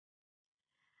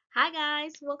Hi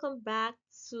guys, welcome back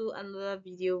to another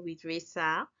video with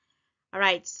Raisa.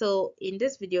 Alright, so in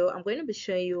this video, I'm going to be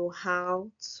showing you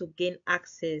how to gain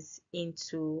access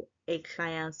into a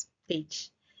client's page.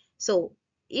 So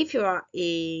if you are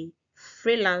a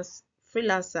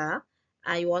freelancer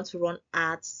and you want to run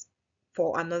ads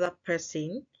for another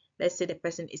person, let's say the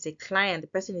person is a client, the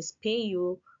person is paying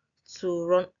you to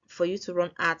run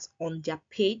ads on their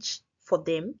page for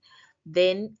them,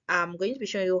 then I'm going to be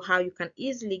showing you how you can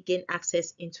easily gain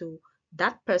access into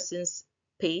that person's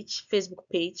page, Facebook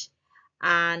page,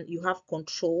 and you have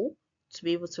control to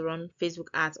be able to run Facebook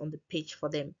ads on the page for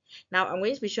them. Now, I'm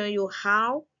going to be showing you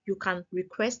how you can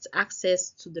request access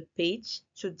to the page,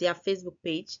 to their Facebook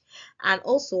page, and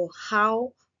also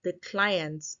how the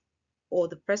client or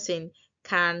the person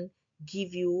can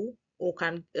give you or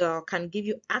can give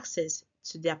you access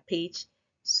to their page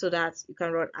so that you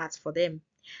can run ads for them.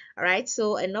 All right,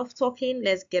 so enough talking,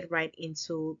 let's get right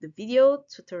into the video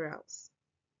tutorials.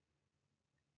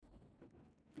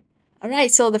 All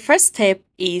right, so the first step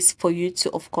is for you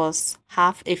to, of course,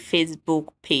 have a Facebook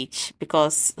page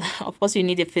because, of course, you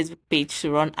need a Facebook page to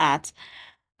run ads.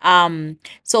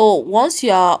 So once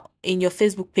you are in your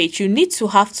Facebook page, you need to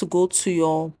have to go to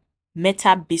your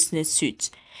Meta Business Suite.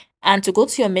 And to go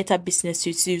to your Meta Business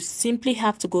Suite, you simply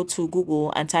have to go to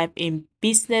Google and type in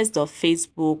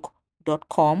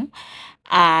business.facebook.com,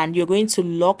 and you're going to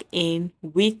log in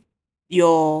with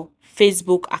your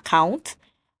Facebook account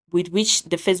with which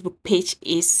the Facebook page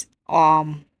is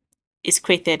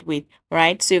created with,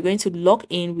 right? So you're going to log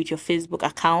in with your Facebook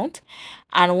account,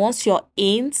 and once you're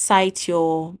inside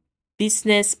your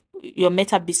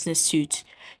Meta Business Suite,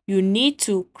 you need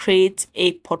to create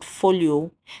a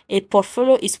portfolio. A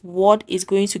portfolio is what is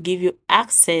going to give you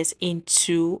access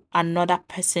into another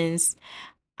person's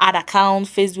ad account,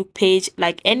 Facebook page,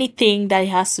 like anything that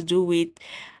has to do with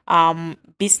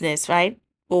business, right?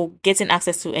 Or getting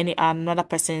access to any another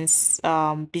person's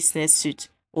business suite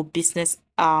or business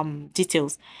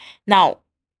details. Now,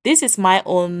 this is my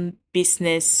own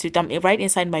business suite. I'm right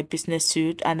inside my business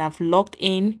suite and I've logged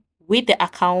in with the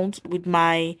account, with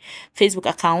my Facebook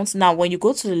account. Now, when you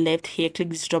go to the left here, click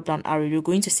this drop down arrow, you're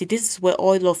going to see this is where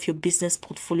all of your business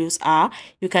portfolios are.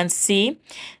 You can see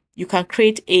you can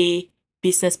create a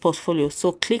business portfolio.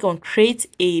 So click on create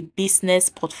a business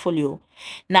portfolio.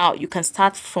 Now you can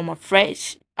start from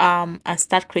afresh and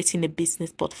start creating a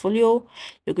business portfolio.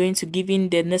 You're going to give in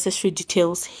the necessary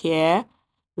details here,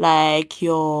 like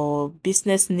your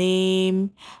business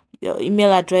name, your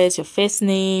email address, your first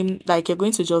name. Like you're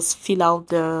going to just fill out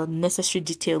the necessary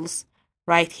details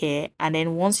right here, and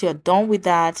then once you're done with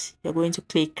that, you're going to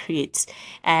click create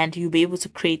and you'll be able to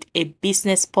create a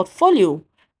business portfolio.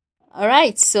 All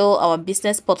right, so our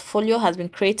business portfolio has been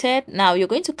created. Now you're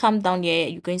going to come down here,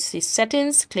 you're going to see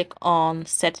settings, click on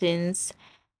settings,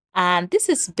 and this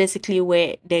is basically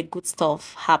where the good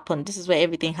stuff happens. This is where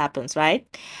everything happens, right?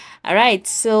 All right,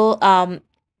 so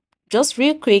just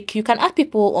real quick, you can add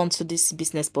people onto this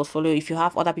business portfolio if you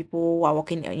have other people who are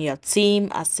working on your team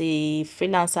as a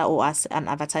freelancer or as an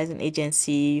advertising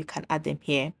agency. You can add them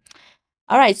here.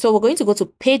 All right, so we're going to go to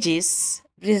pages.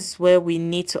 This is where we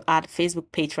need to add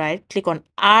Facebook page, right? Click on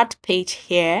add page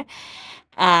here,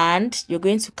 and you're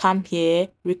going to come here,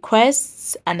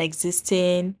 request an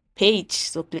existing page.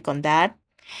 So click on that,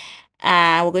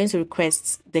 and we're going to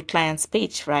request the client's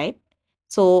page, right?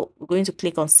 So we're going to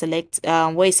click on select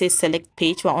where it says select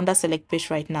page. We're under select page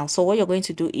right now. So what you're going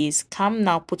to do is come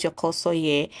now, put your cursor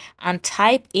here and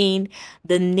type in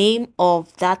the name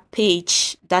of that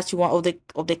page that you want,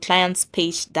 of the client's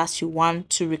page that you want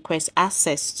to request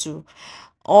access to,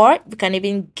 or you can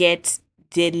even get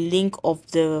the link of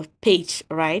the page,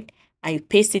 right? And you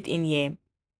paste it in here.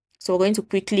 So we're going to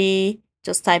quickly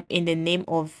just type in the name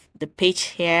of the page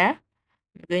here.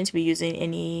 I'm going to be using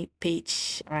any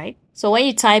page, right? So when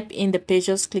you type in the page,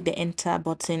 just click the enter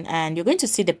button and you're going to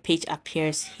see the page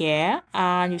appears here,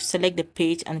 and you select the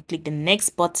page and click the next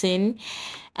button,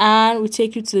 and we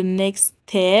take you to the next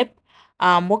step.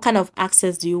 What kind of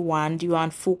access do you want? Do you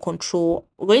want full control?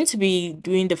 We're going to be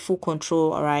doing the full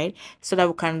control, all right, so that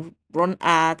we can run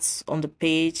ads on the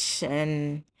page.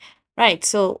 And right,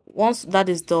 so once that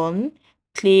is done,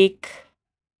 click.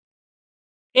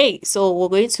 Okay, so we're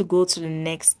going to go to the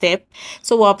next step.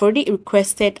 So we have already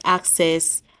requested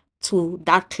access to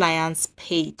that client's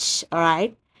page. All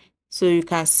right, so you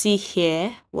can see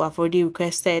here we have already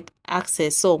requested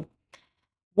access. So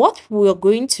what we are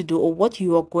going to do, or what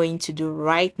you are going to do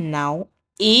right now,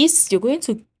 is you're going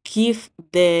to give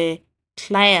the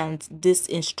client this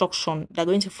instruction. They're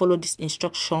going to follow this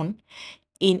instruction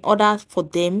in order for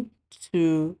them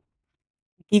to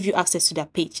give you access to their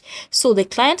page. So the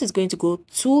client is going to go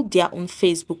to their own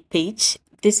Facebook page.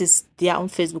 This is their own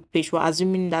Facebook page. We're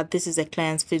assuming that this is a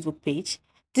client's Facebook page.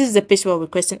 This is the page we're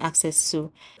requesting access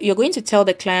to. You're going to tell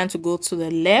the client to go to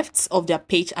the left of their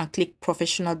page and click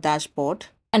professional dashboard.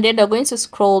 And then they're going to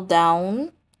scroll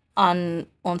down and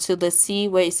until they see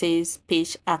where it says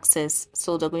page access.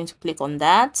 So they're going to click on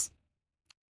that.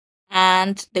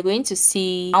 And they're going to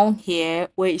see down here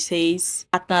where it says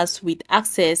partners with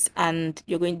access, and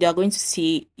they're going to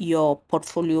see your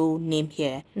portfolio name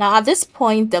here. Now at this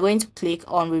point, they're going to click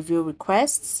on review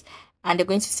requests, and they're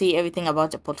going to see everything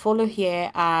about the portfolio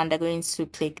here, and they're going to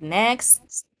click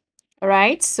next. All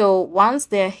right, so once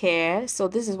they're here, so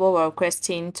this is what we're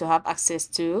requesting to have access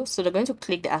to. So they're going to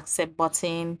click the accept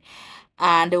button,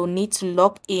 and they'll need to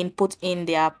log in, put in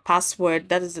their password.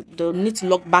 That is, they'll need to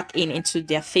log back in into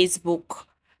their Facebook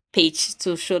page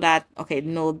to show that, okay,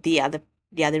 no, they are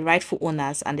the rightful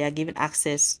owners, and they are giving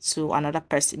access to another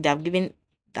person. They are giving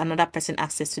another person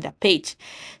access to their page.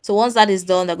 So once that is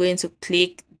done, they're going to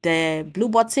click the blue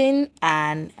button,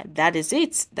 and that is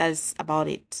it. That's about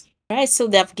it. All right, so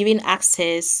they have given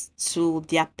access to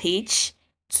their page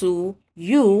to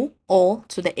you or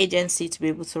to the agency to be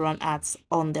able to run ads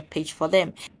on the page for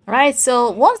them. All right,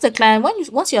 so once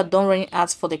once you're done running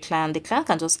ads for the client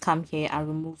can just come here and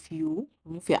remove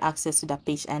your access to the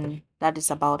page, and that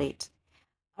is about it.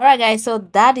 All right guys, so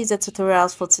that is the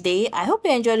tutorials for today. I hope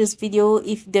you enjoyed this video.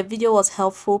 If the video was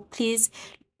helpful, please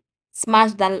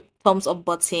smash that thumbs up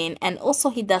button and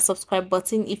also hit that subscribe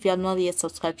button if you are not yet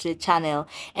subscribed to the channel.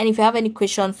 And if you have any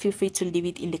question, feel free to leave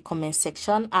it in the comment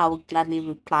section. I will gladly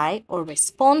reply or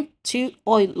respond to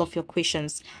all of your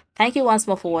questions. Thank you once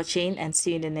more for watching, and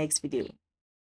see you in the next video.